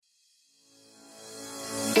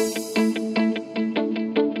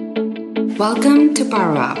Welcome to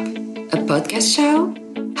Power Up, a podcast show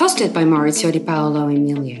hosted by Maurizio Di Paolo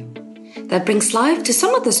Emilio that brings life to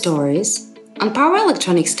some of the stories on power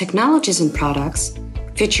electronics technologies and products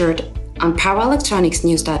featured on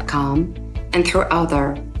powerelectronicsnews.com and through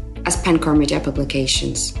other AspenCore media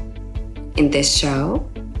publications. In this show,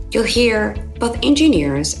 you'll hear both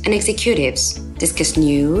engineers and executives discuss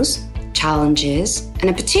news, challenges, and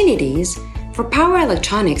opportunities for power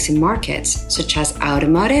electronics in markets such as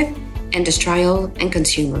automotive, industrial, and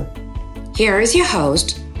consumer. Here is your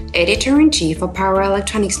host, Editor-in-Chief of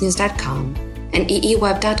PowerElectronicsNews.com and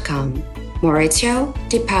EEWeb.com, Maurizio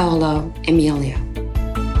Di Paolo Emilio.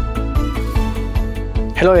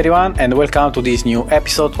 Hello everyone and welcome to this new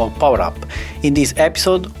episode of Power Up. In this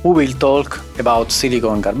episode, we will talk about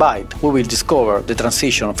silicon carbide. We will discover the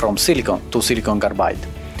transition from silicon to silicon carbide.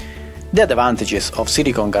 The advantages of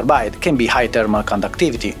silicon carbide can be high thermal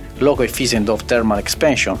conductivity, low coefficient of thermal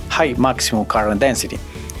expansion, high maximum current density.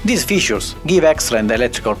 These features give excellent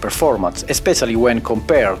electrical performance, especially when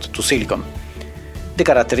compared to silicon. The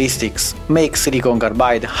characteristics make silicon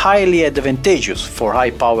carbide highly advantageous for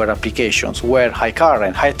high power applications where high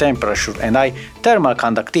current, high temperature, and high thermal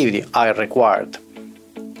conductivity are required.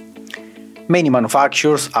 Many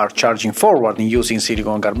manufacturers are charging forward in using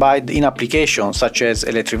silicon carbide in applications such as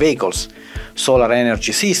electric vehicles, solar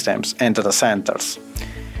energy systems, and data centers.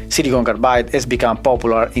 Silicon carbide has become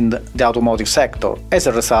popular in the automotive sector as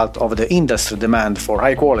a result of the industry demand for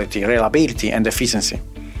high quality, reliability, and efficiency.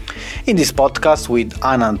 In this podcast with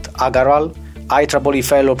Anant Agarwal, IEEE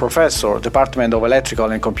Fellow Professor, Department of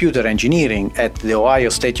Electrical and Computer Engineering at The Ohio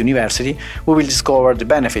State University, we will discover the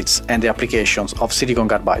benefits and the applications of silicon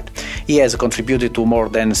carbide. He has contributed to more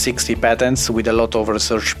than 60 patents with a lot of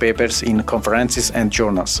research papers in conferences and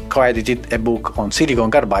journals, co-edited a book on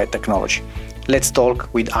silicon carbide technology. Let's talk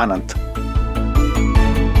with Anant.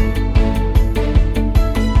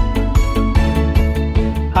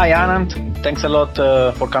 Hi Anant, thanks a lot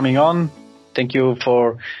for coming on. Thank you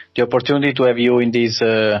for the opportunity to have you in this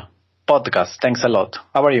podcast. Thanks a lot.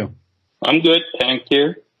 How are you? I'm good, thank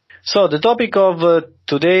you. So the topic of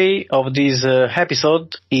today of this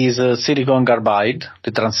episode is silicon carbide,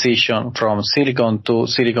 the transition from silicon to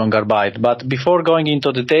silicon carbide. But before going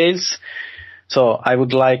into details, so I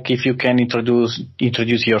would like if you can introduce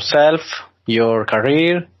yourself, your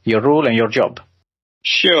career, your role, and your job.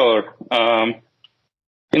 Sure.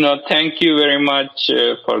 Thank you very much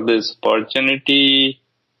for this opportunity.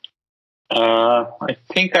 I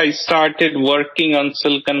think I started working on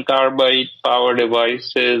silicon carbide power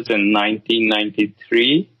devices in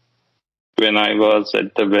 1993 when I was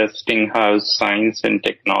at the Westinghouse Science and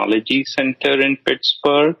Technology Center in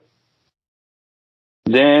Pittsburgh.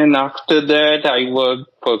 Then after that, I worked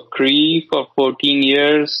for Cree for 14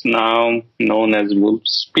 years, now known as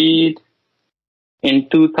Wolfspeed. In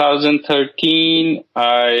 2013,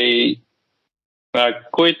 I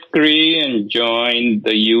quit Cree and joined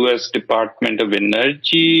the U.S. Department of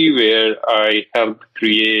Energy, where I helped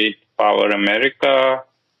create Power America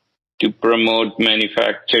to promote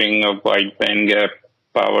manufacturing of wide bandgap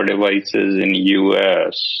power devices in the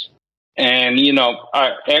U.S. And,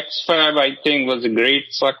 X-Fab, I think, was a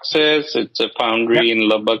great success. It's a foundry in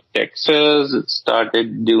Lubbock, Texas. It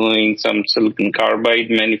started doing some silicon carbide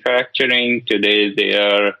manufacturing. Today, they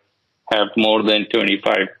have more than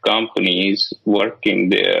 25 companies working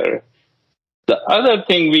there. The other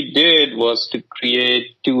thing we did was to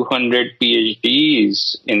create 200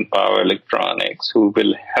 PhDs in power electronics who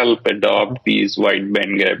will help adopt these wide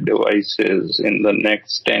bandgap devices in the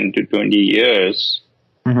next 10 to 20 years.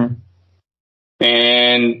 Mm-hmm.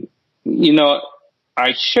 And,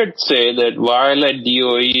 I should say that while at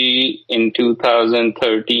DOE in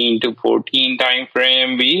 2013 to 14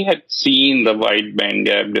 timeframe, we had seen the wide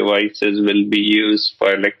bandgap devices will be used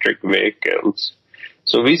for electric vehicles.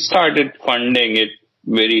 So we started funding it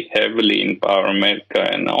very heavily in Power America,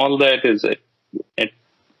 and all that is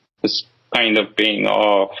kind of paying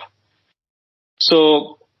off.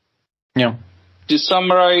 So, to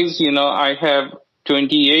summarize, I have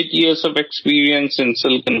 28 years of experience in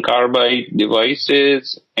silicon carbide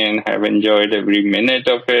devices and have enjoyed every minute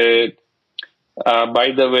of it.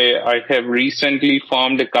 By the way, I have recently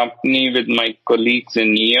formed a company with my colleagues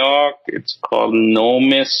in New York. It's called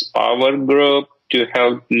Nomis Power Group to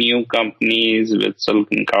help new companies with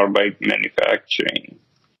silicon carbide manufacturing.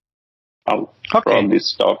 I'll probably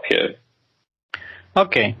stop here.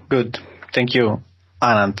 Okay, good. Thank you,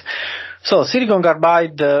 Anant. So silicon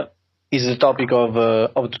carbide is the topic of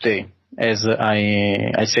today. as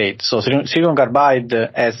I said. So silicon carbide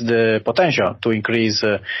has the potential to increase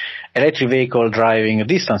electric vehicle driving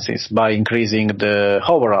distances by increasing the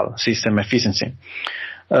overall system efficiency.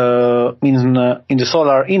 In the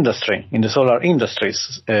solar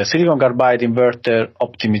industries, silicon carbide inverter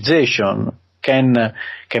optimization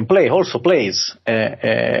also plays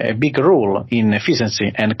a big role in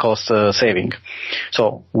efficiency and cost saving.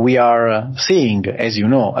 So we are seeing, as you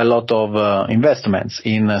know, a lot of investments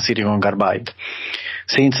in silicon carbide.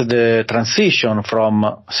 Since the transition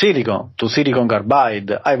from silicon to silicon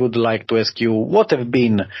carbide, I would like to ask you what have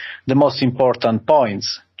been the most important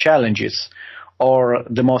points, challenges, or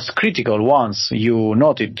the most critical ones you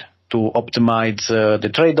noted to optimize the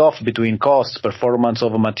trade-off between cost, performance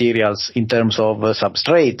of materials in terms of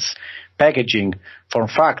substrates, packaging, form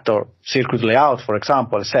factor, circuit layout, for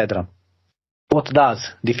example, etc. What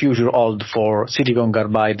does the future hold for silicon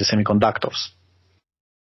carbide semiconductors?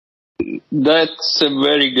 That's a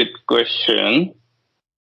very good question.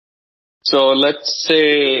 So let's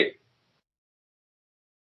say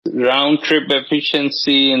round-trip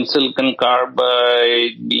efficiency in silicon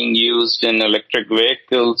carbide being used in electric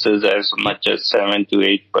vehicles is as much as 7 to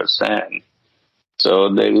 8%. So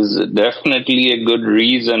there is definitely a good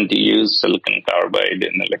reason to use silicon carbide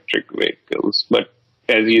in electric vehicles. But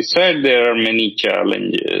as you said, there are many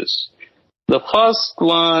challenges. The first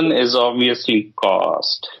one is obviously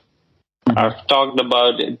cost. I've talked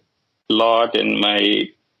about it a lot in my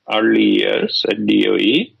early years at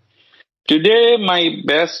DOE. Today, my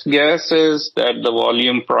best guess is that the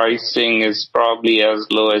volume pricing is probably as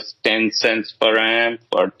low as 10 cents per amp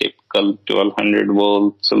for typical 1200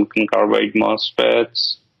 volt silicon carbide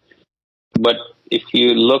MOSFETs. But if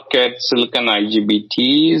you look at silicon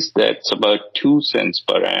IGBTs, that's about 2 cents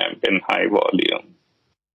per amp in high volume.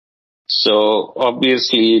 So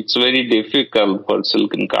obviously, it's very difficult for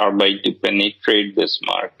silicon carbide to penetrate this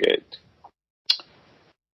market.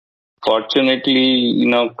 Fortunately,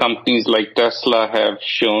 companies like Tesla have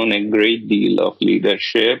shown a great deal of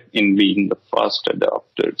leadership in being the first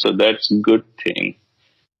adopter. So that's a good thing.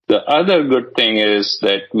 The other good thing is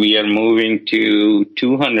that we are moving to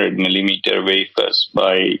 200 millimeter wafers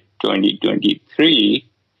by 2023.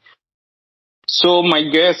 So my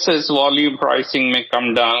guess is volume pricing may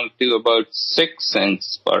come down to about 6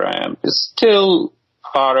 cents per amp. It's still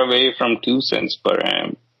far away from 2 cents per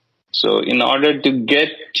amp. So in order to get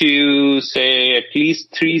to, say, at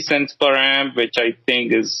least 3 cents per amp, which I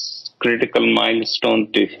think is critical milestone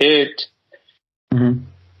to hit,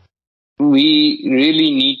 we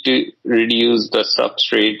really need to reduce the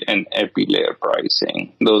substrate and epi layer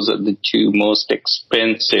pricing. Those are the two most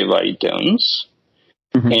expensive items.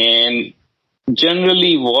 And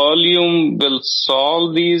generally, volume will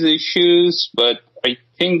solve these issues, but I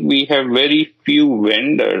think we have very few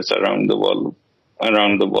vendors around the world,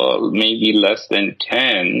 maybe less than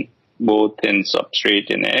 10, both in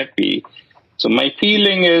substrate and epi. So my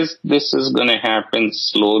feeling is this is going to happen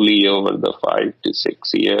slowly over the 5 to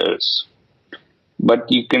 6 years.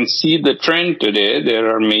 But you can see the trend today.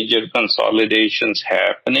 There are major consolidations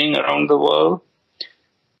happening around the world.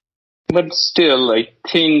 But still, I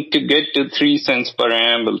think to get to 3 cents per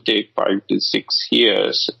amp will take 5 to 6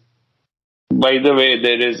 years. By the way,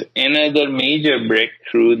 there is another major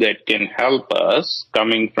breakthrough that can help us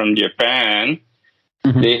coming from Japan.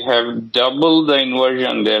 They have doubled the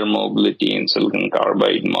inversion layer mobility in silicon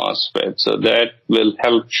carbide MOSFET. So that will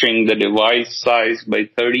help shrink the device size by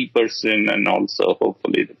 30% and also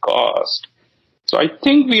hopefully the cost. So I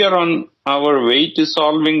think we are on our way to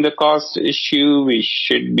solving the cost issue. We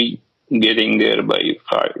should be getting there by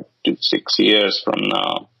 5 to 6 years from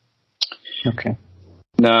now. Okay.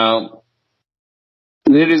 Now,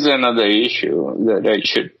 there is another issue that I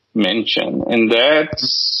should mention, and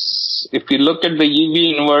that's if you look at the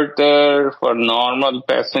EV inverter for normal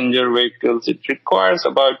passenger vehicles, it requires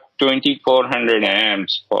about 2400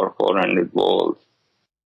 amps for 400 volts.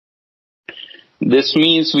 This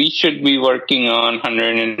means we should be working on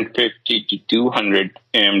 150 to 200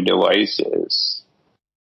 amp devices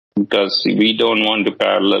because we don't want to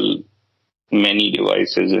parallel many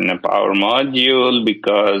devices in a power module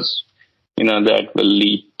because that will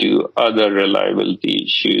lead to other reliability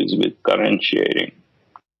issues with current sharing.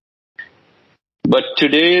 But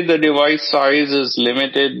today, the device size is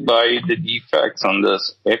limited by the defects on the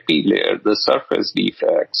epi layer, the surface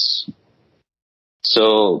defects.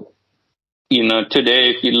 So, today,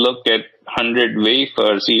 if you look at 100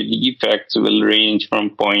 wafers, your defects will range from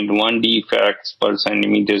 0.1 defects per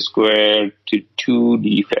centimeter square to 2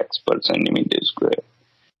 defects per centimeter square.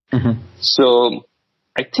 So,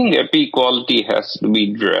 I think epi quality has to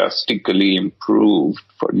be drastically improved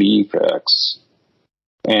for defects.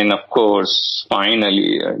 And of course,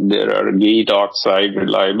 finally, there are gate oxide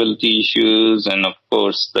reliability issues. And of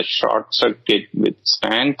course, the short circuit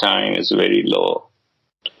withstand time is very low.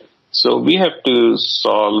 So we have to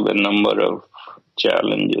solve a number of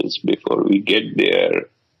challenges before we get there.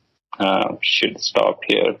 Should stop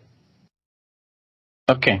here.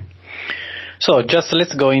 Okay. So just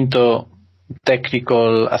let's go into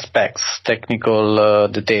technical aspects, technical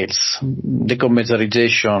details. The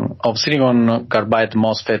commercialization of silicon carbide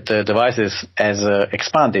MOSFET devices has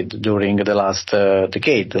expanded during the last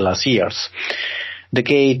decade, the last years. The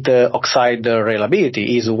gate oxide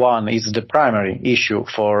reliability is the primary issue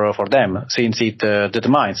for them, since it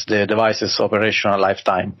determines the device's operational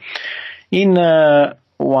lifetime. In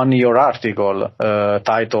one your article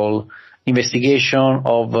titled Investigation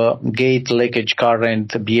of Gate Leakage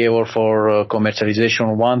Current Behavior for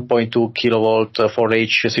Commercialization 1.2 kilovolt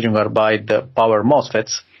 4H silicon carbide power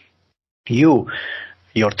MOSFETs,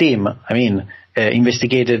 your team,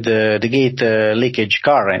 investigated the gate leakage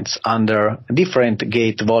currents under different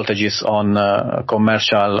gate voltages on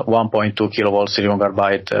commercial 1.2 kilovolt silicon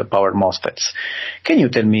carbide power MOSFETs. Can you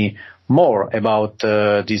tell me more about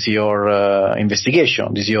this your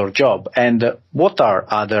investigation, this your job, and what are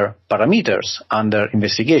other parameters under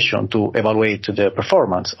investigation to evaluate the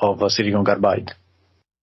performance of silicon carbide?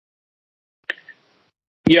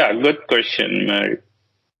 Yeah, good question, Mary.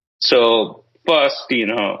 So first,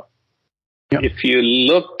 if you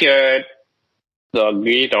look at the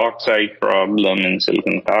gate oxide problem in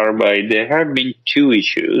silicon carbide, there have been two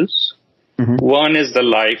issues. Mm-hmm. One is the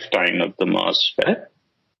lifetime of the MOSFET.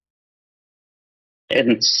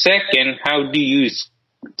 And second, how do you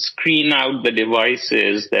screen out the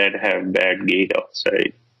devices that have bad gate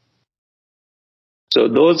oxide? So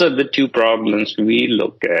those are the two problems we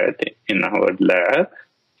look at in our lab.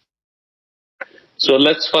 So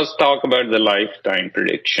let's first talk about the lifetime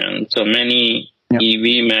prediction. So many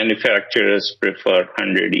EV manufacturers prefer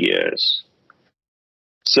 100 years.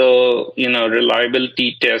 So,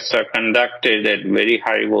 reliability tests are conducted at very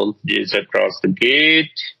high voltages across the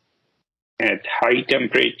gate, at high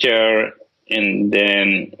temperature, and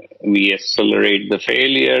then we accelerate the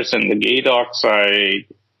failures and the gate oxide,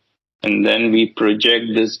 and then we project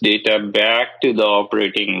this data back to the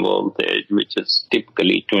operating voltage, which is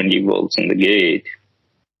typically 20 volts in the gate.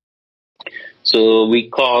 So we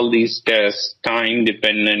call these tests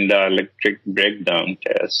time-dependent dielectric breakdown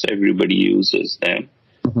tests. Everybody uses them.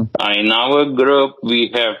 Mm-hmm. In our group,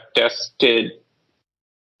 we have tested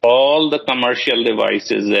all the commercial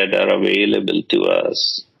devices that are available to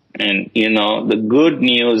us. And, the good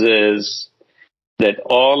news is that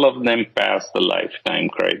all of them pass the lifetime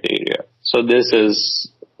criteria. So this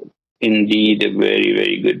is indeed a very,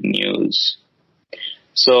 very good news.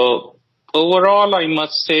 So overall, I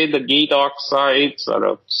must say the gate oxides are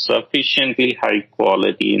of sufficiently high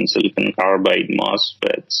quality in silicon carbide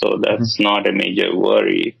MOSFET. So that's not a major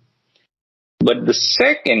worry. But the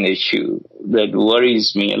second issue that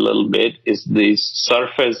worries me a little bit is these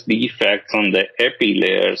surface defects on the epi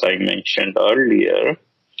layers I mentioned earlier.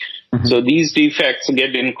 Mm-hmm. So these defects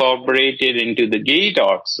get incorporated into the gate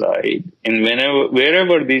oxide, and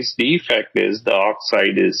wherever this defect is, the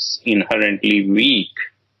oxide is inherently weak.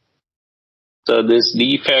 So this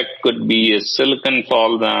defect could be a silicon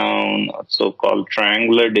fall down, so-called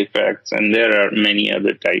triangular defects, and there are many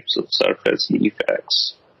other types of surface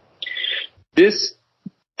defects. This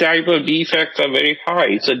type of defects are very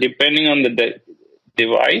high. So depending on the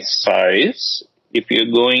device size, if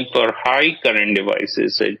you're going for high current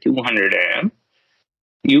devices, say 200 amp,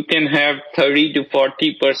 you can have 30 to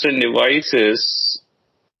 40% devices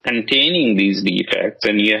containing these defects,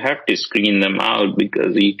 and you have to screen them out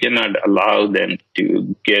because you cannot allow them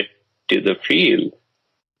to get to the field.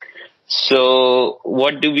 So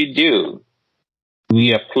what do?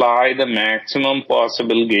 We apply the maximum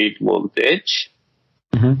possible gate voltage.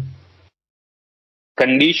 Mm-hmm.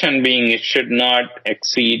 Condition being it should not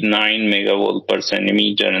exceed 9 megavolt per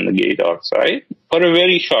centimeter in the gate oxide for a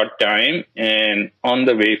very short time and on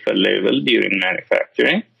the wafer level during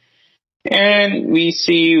manufacturing. And we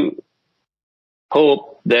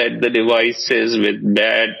hope that the devices with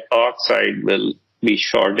bad oxide will be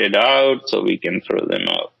shorted out so we can throw them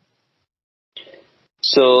out.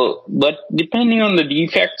 So, but depending on the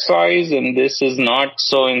defect size, and this is not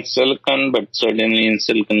so in silicon, but certainly in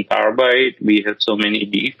silicon carbide, we have so many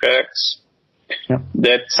defects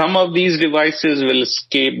that some of these devices will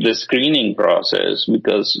escape the screening process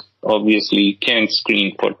because obviously you can't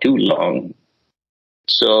screen for too long.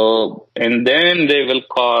 So, and then they will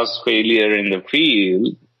cause failure in the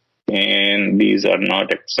field, and these are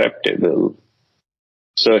not acceptable.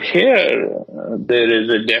 So here, there is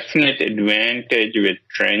a definite advantage with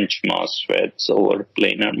trench MOSFETs over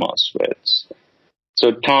planar MOSFETs.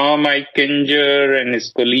 So Tom Eichinger and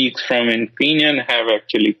his colleagues from Infineon have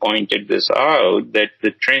actually pointed this out, that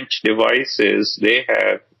the trench devices they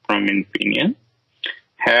have from Infineon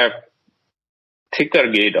have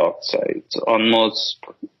thicker gate oxides, almost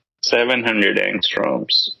 700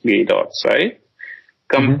 angstroms gate oxide,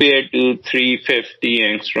 compared to 350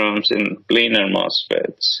 angstroms in planar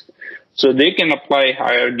MOSFETs. So they can apply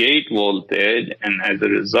higher gate voltage, and as a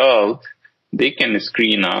result, they can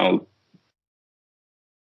screen out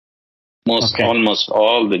almost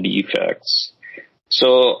all the defects.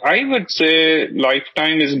 So I would say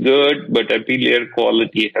lifetime is good, but epitaxial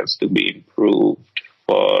quality has to be improved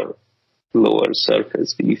for lower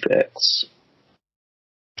surface defects.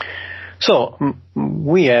 So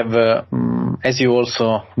we have, as you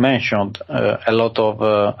also mentioned, a lot of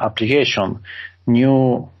application,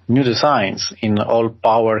 new designs in all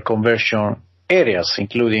power conversion areas,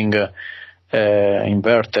 including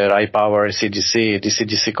inverter, high power AC/DC,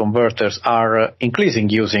 DC-DC converters are increasing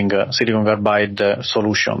using silicon carbide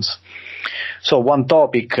solutions. So one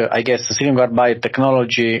topic, I guess, silicon carbide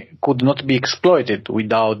technology could not be exploited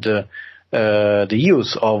without the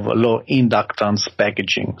use of low inductance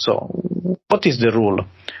packaging. So what is the rule?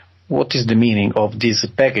 What is the meaning of this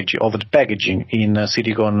packaging in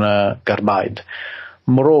silicon carbide?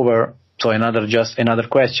 Moreover, so another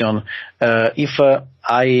question, if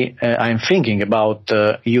I'm thinking about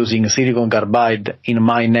using silicon carbide in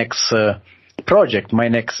my next project, my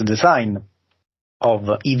next design of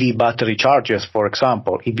EV battery chargers, for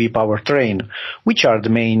example, EV powertrain, which are the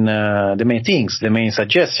main things, the main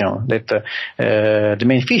suggestion that the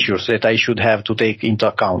main features that I should have to take into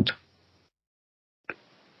account?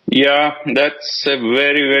 Yeah, that's a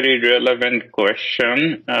very, very relevant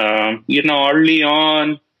question. Early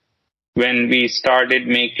on, when we started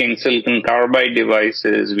making silicon carbide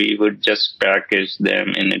devices, we would just package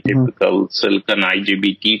them in a typical silicon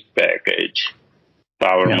IGBT package,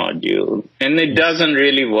 power module. And it doesn't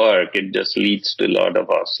really work. It just leads to a lot of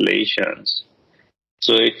oscillations.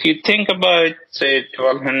 So if you think about, say,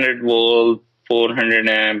 1200 volt, 400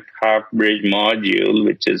 amp half bridge module,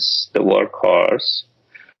 which is the workhorse,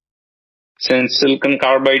 since silicon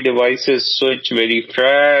carbide devices switch very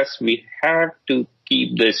fast, we have to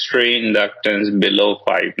keep the stray inductance below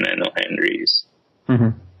 5 nanohenries.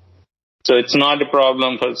 So it's not a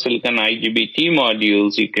problem for silicon IGBT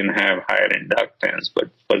modules. You can have higher inductance, but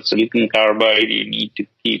for silicon carbide, you need to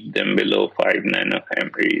keep them below 5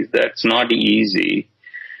 nanohenries. That's not easy.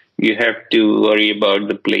 You have to worry about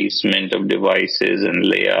the placement of devices and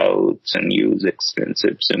layouts and use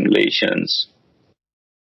extensive simulations.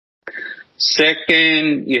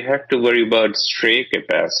 Second, you have to worry about stray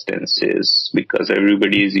capacitances because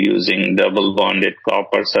everybody is using double bonded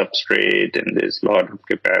copper substrate and there's a lot of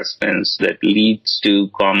capacitance that leads to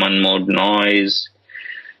common mode noise.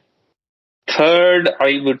 Third,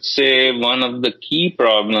 I would say one of the key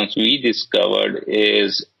problems we discovered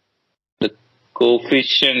is the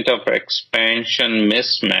coefficient of expansion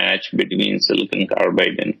mismatch between silicon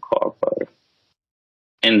carbide and copper.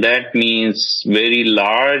 And that means very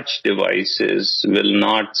large devices will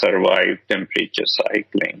not survive temperature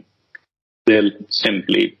cycling. They'll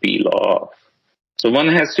simply peel off. So one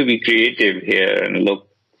has to be creative here and look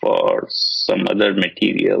for some other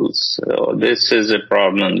materials. So this is a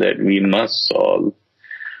problem that we must solve.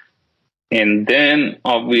 And then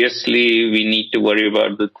obviously we need to worry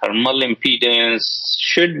about the thermal impedance.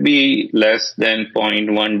 Should be less than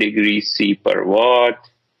 0.1 degrees C per watt.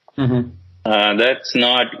 That's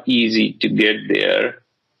not easy to get there.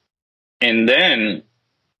 And then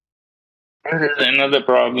there is another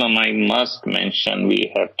problem I must mention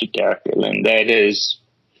we have to tackle, and that is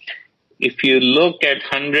if you look at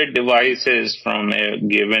 100 devices from a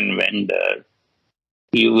given vendor,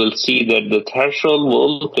 you will see that the threshold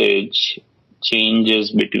voltage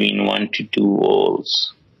changes between 1 to 2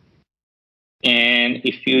 volts. And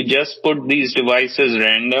if you just put these devices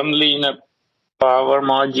randomly in a power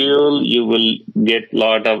module, you will get a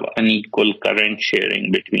lot of unequal current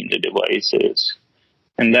sharing between the devices.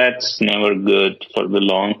 And that's never good for the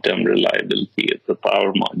long-term reliability of the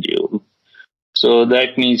power module. So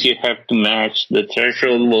that means you have to match the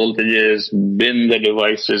threshold voltages, bin the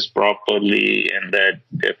devices properly, and that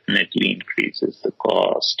definitely increases the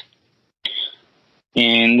cost.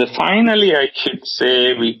 And finally, I should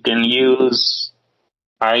say we can use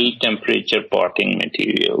high temperature potting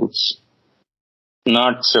materials.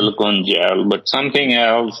 not silicone gel, but something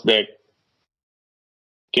else that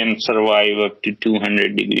can survive up to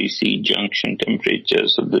 200 degrees C junction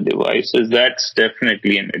temperatures of the devices. That's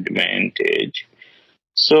definitely an advantage.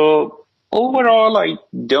 So overall, I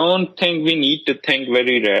don't think we need to think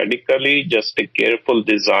very radically. Just a careful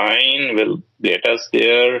design will get us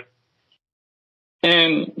there.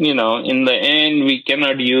 And, in the end, we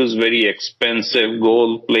cannot use very expensive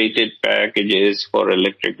gold-plated packages for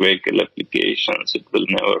electric vehicle applications. It will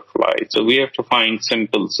never fly. So we have to find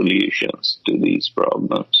simple solutions to these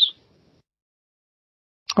problems.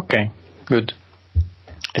 Okay, good.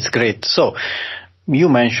 It's great. So you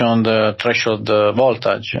mentioned threshold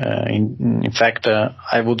voltage. In fact,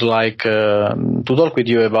 I would like to talk with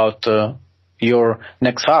you about your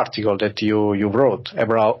next article that you wrote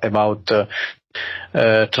about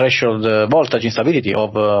threshold voltage instability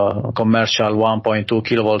of commercial 1.2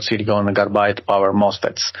 kilovolt silicon carbide power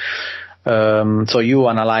MOSFETs. So you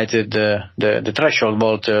analyzed the threshold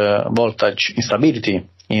voltage instability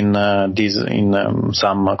in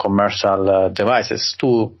some commercial devices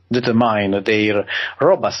to determine their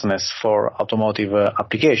robustness for automotive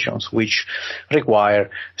applications, which require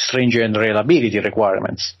stringent reliability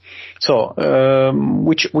requirements. So,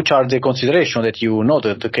 which are the considerations that you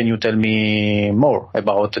noted? Can you tell me more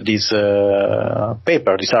about this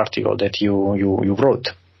paper, this article that you wrote?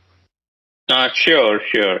 Sure.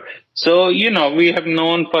 So, we have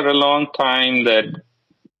known for a long time that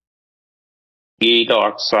gate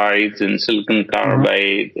oxides and silicon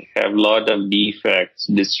carbide have a lot of defects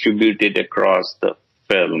distributed across the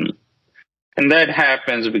film. And that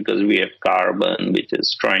happens because we have carbon, which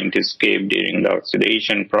is trying to escape during the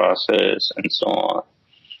oxidation process and so on.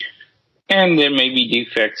 And there may be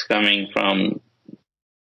defects coming from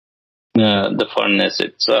the furnace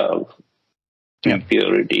itself,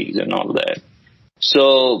 impurities and all that.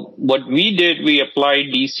 So what we did, we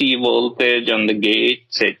applied DC voltage on the gate,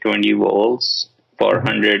 say 20 volts for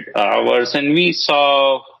 100 hours, and we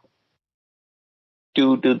saw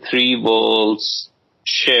 2 to 3 volts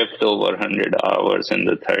shift over 100 hours in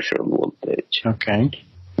the threshold voltage. Okay.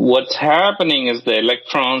 What's happening is the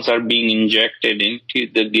electrons are being injected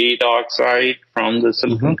into the gate oxide from the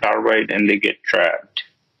silicon carbide, and they get trapped.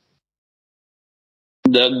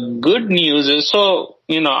 The good news is,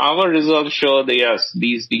 our results show that yes,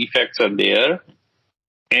 these defects are there,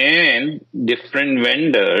 and different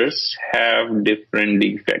vendors have different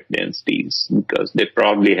defect densities because they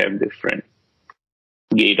probably have different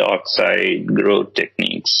gate oxide growth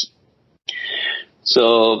techniques.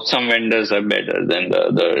 So some vendors are better than the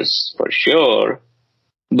others for sure.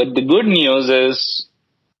 But the good news is,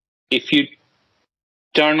 if you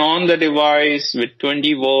turn on the device with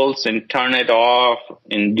 20 volts and turn it off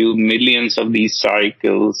and do millions of these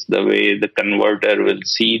cycles, the way the converter will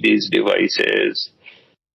see these devices,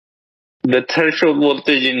 the threshold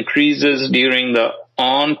voltage increases during the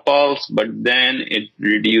on pulse, but then it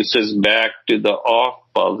reduces back to the off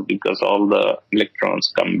pulse because all the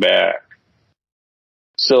electrons come back.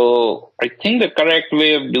 So I think the correct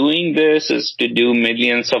way of doing this is to do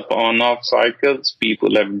millions of on-off cycles.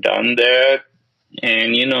 People have done that.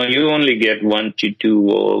 And, you only get 1 to 2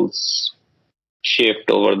 volts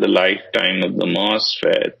shift over the lifetime of the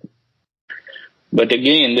MOSFET. But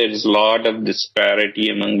again, there is a lot of disparity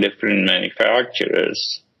among different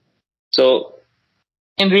manufacturers. So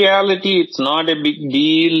in reality, it's not a big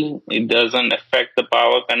deal. It doesn't affect the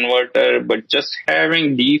power converter, but just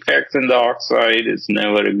having defects in the oxide is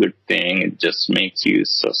never a good thing. It just makes you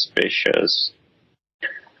suspicious.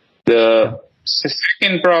 The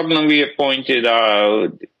second problem we have pointed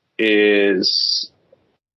out is,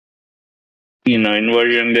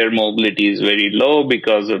 inversion layer mobility is very low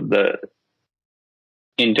because of the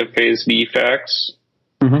interface defects.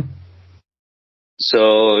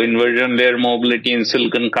 So inversion layer mobility in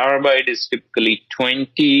silicon carbide is typically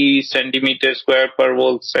 20 centimeters square per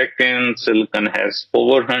volt second. Silicon has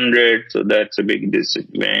 400, so that's a big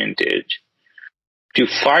disadvantage. To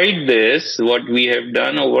fight this, what we have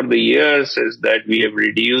done over the years is that we have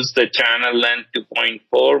reduced the channel length to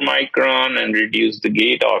 0.4 micron and reduced the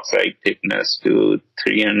gate oxide thickness to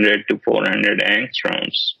 300 to 400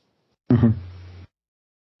 angstroms.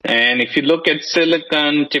 And if you look at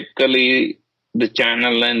silicon, typically the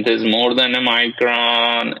channel length is more than a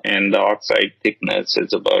micron and the oxide thickness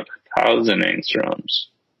is about 1,000 angstroms.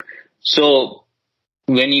 So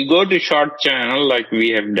when you go to short channel like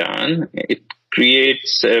we have done, it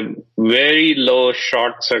creates a very low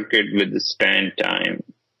short circuit withstand time,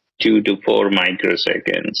 2 to 4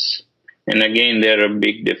 microseconds. And again, there are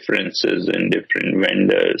big differences in different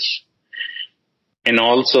vendors. And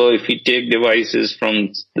also, if you take devices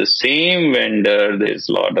from the same vendor, there's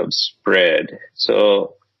a lot of spread.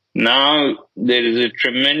 So now there is a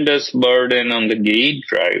tremendous burden on the gate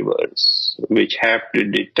drivers, which have to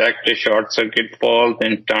detect a short circuit fault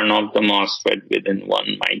and turn off the MOSFET within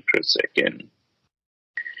 1 microsecond.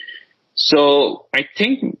 So I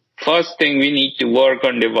think first thing, we need to work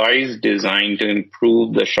on device design to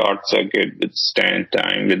improve the short circuit withstand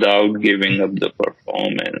time without giving up the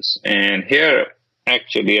performance. And here,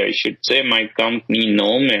 actually, I should say my company,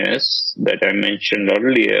 Nomis, that I mentioned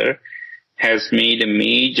earlier, has made a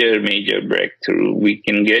major breakthrough. We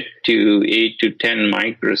can get to 8 to 10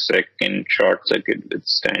 microsecond short circuit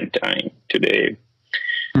withstand time today.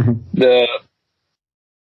 Mm-hmm. The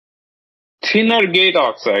thinner gate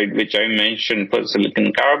oxide, which I mentioned for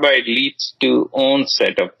silicon carbide, leads to own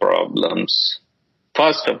set of problems.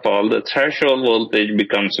 First of all, the threshold voltage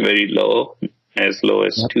becomes very low as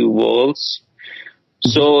 2 volts.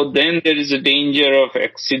 So then there is a danger of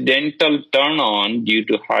accidental turn on due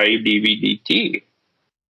to high DVDT.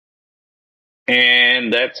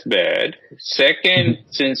 And that's bad. Second,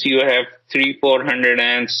 since you have 300-400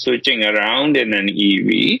 amps switching around in an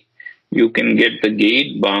EV, you can get the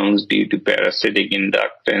gate bounce due to parasitic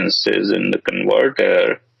inductances in the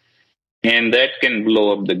converter, and that can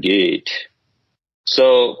blow up the gate.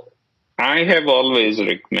 So I have always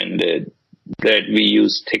recommended that we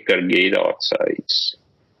use thicker gate oxides.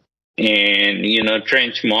 And,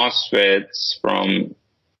 trench MOSFETs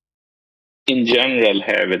in general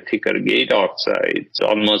have a thicker gate oxide. It's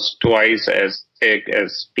almost twice as thick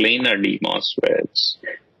as planar D MOSFETs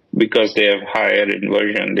because they have higher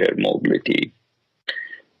inversion, their mobility.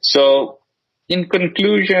 So in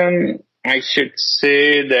conclusion, I should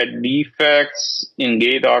say that defects in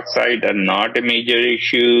gate oxide are not a major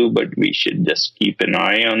issue, but we should just keep an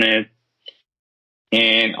eye on it.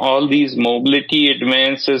 And all these mobility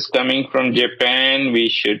advances coming from Japan, we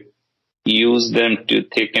should use them to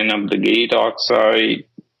thicken up the gate oxide.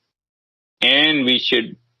 And we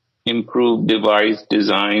should improve device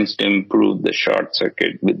designs to improve the short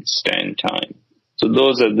circuit withstand time. So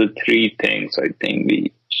those are the 3 things I think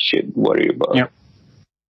we should worry about.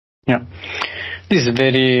 Yeah. This is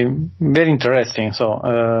very, very interesting. So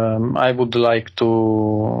I would like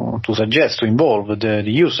to suggest to involve the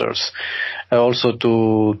users, also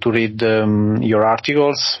to read your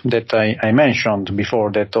articles that I mentioned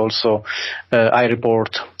before. That also I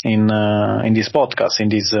report in this podcast, in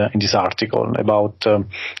this article about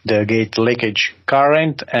the gate leakage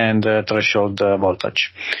current and threshold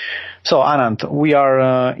voltage. So Anand, we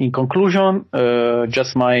are in conclusion.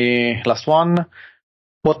 Just my last one.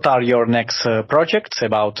 What are your next projects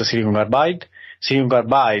about silicon carbide? Silicon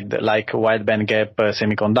carbide, like wide bandgap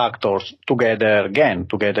semiconductors, together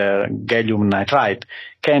gallium nitride,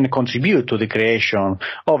 can contribute to the creation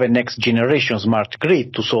of a next generation smart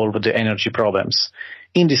grid to solve the energy problems.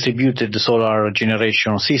 In distributed solar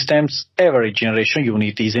generation systems, every generation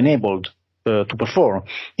unit is enabled to perform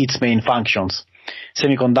its main functions.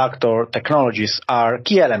 Semiconductor technologies are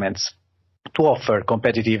key elements to offer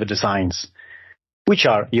competitive designs. Which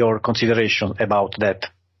are your considerations about that?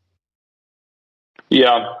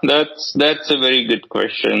 Yeah, that's a very good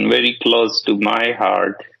question, very close to my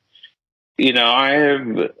heart. I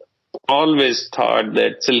have always thought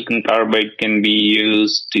that silicon carbide can be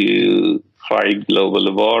used to fight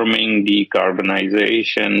global warming,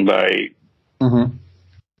 decarbonization by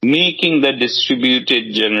making the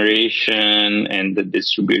distributed generation and the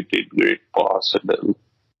distributed grid possible.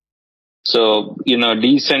 So,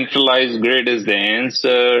 decentralized grid is the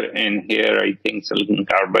answer. And here I think silicon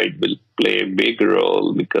carbide will play a big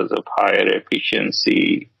role because of higher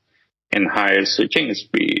efficiency and higher switching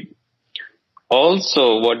speed.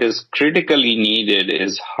 Also, what is critically needed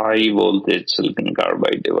is high voltage silicon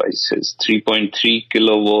carbide devices, 3.3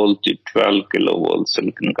 kilovolt to 12 kilovolt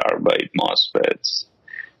silicon carbide MOSFETs.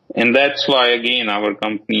 And that's why, again, our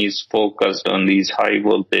company is focused on these high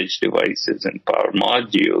voltage devices and power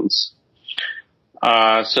modules.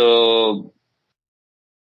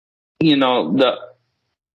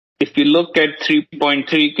 If you look at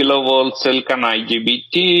 3.3 kilovolt silicon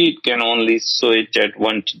IGBT, it can only switch at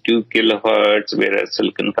 1 to 2 kilohertz, whereas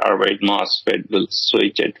silicon carbide MOSFET will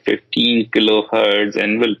switch at 15 kilohertz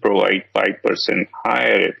and will provide 5%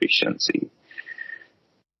 higher efficiency.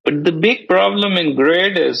 But the big problem in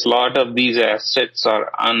grid is a lot of these assets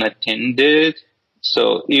are unattended.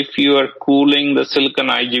 So if you are cooling the silicon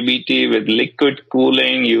IGBT with liquid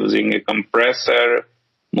cooling using a compressor,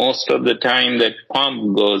 most of the time that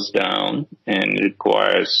pump goes down and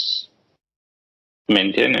requires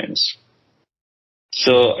maintenance.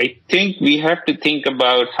 So I think we have to think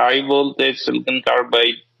about high voltage silicon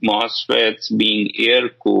carbide MOSFETs being air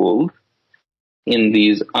cooled in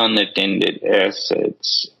these unattended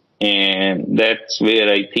assets. And that's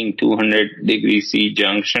where I think 200 degrees C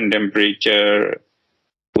junction temperature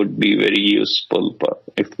would be very useful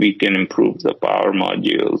if we can improve the power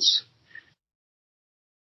modules.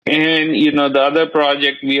 And, the other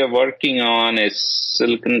project we are working on is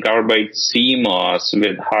silicon carbide CMOS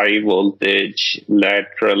with high voltage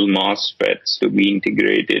lateral MOSFETs to be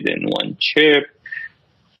integrated in one chip.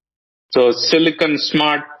 So silicon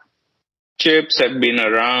smart chips have been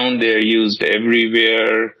around. They're used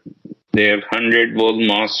everywhere. They have 100-volt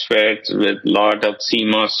MOSFETs with a lot of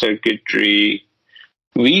CMOS circuitry.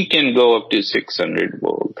 We can go up to 600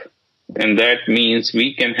 volt. And that means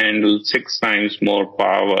we can handle 6 times more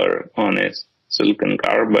power on a silicon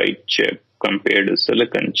carbide chip compared to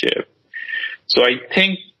silicon chip. So I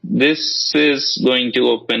think this is going to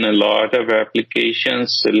open a lot of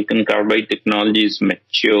applications. Silicon carbide technology is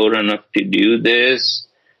mature enough to do this.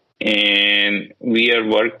 And we are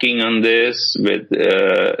working on this with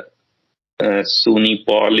SUNY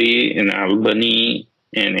Poly in Albany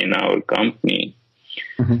and in our company.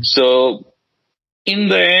 Mm-hmm. So in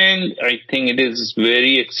the end, I think it is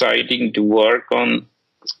very exciting to work on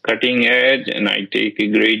cutting edge, and I take a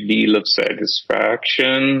great deal of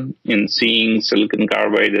satisfaction in seeing silicon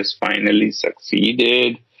carbide has finally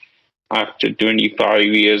succeeded after 25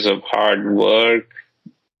 years of hard work,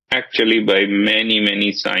 actually by many,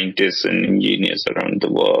 many scientists and engineers around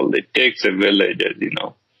the world. It takes a village, as you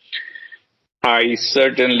know. I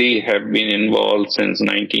certainly have been involved since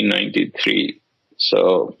 1993,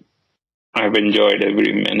 so I've enjoyed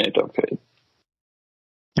every minute of it.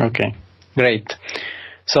 Okay, great.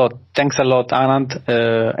 So thanks a lot, Anand.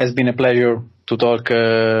 It's been a pleasure to talk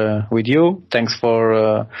with you. Thanks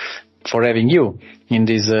for having you in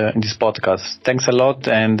this podcast. Thanks a lot,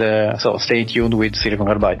 and so stay tuned with Silicon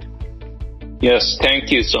Carbide. Yes,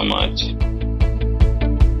 thank you so much.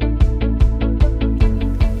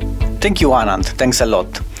 Thank you, Anand. Thanks a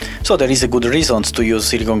lot. So there is a good reasons to use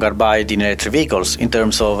silicon carbide in electric vehicles in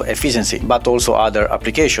terms of efficiency, but also other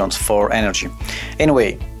applications for energy.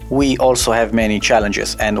 Anyway, we also have many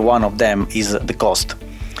challenges, and one of them is the cost.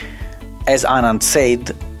 As Anand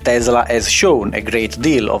said, Tesla has shown a great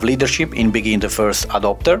deal of leadership in being the first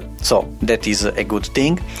adopter, so that is a good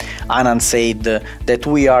thing. Anand said that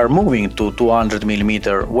we are moving to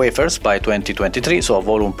 200mm wafers by 2023, so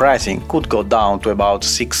volume pricing could go down to about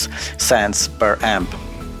 6 cents per amp.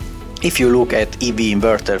 If you look at EV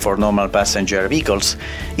inverter for normal passenger vehicles,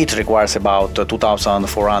 it requires about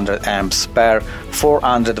 2400 amps per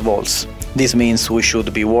 400 volts. This means we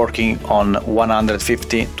should be working on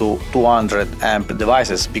 150 to 200 amp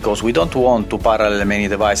devices, because we don't want to parallel many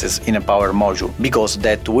devices in a power module, because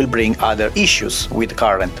that will bring other issues with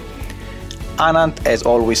current. Anand has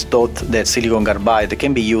always thought that silicon carbide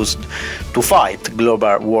can be used to fight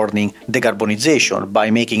global warming decarbonization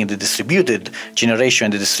by making the distributed generation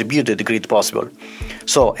and the distributed grid possible.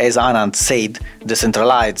 So, as Anand said, the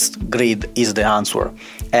centralized grid is the answer,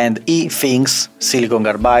 and he thinks silicon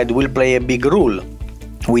carbide will play a big role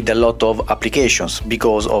with a lot of applications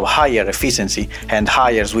because of higher efficiency and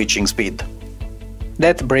higher switching speed.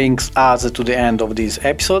 That brings us to the end of this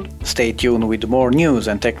episode. Stay tuned with more news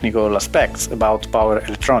and technical aspects about power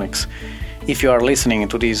electronics. If you are listening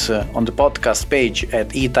to this on the podcast page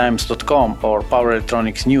at etimes.com or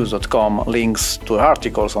powerelectronicsnews.com, links to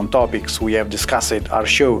articles on topics we have discussed are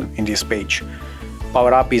shown in this page.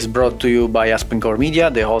 Power Up is brought to you by AspenCore Media.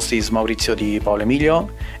 The host is Maurizio Di Paolo Emilio,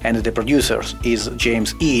 and the producer is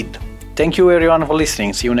James Ead. Thank you everyone for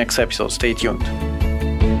listening. See you next episode. Stay tuned.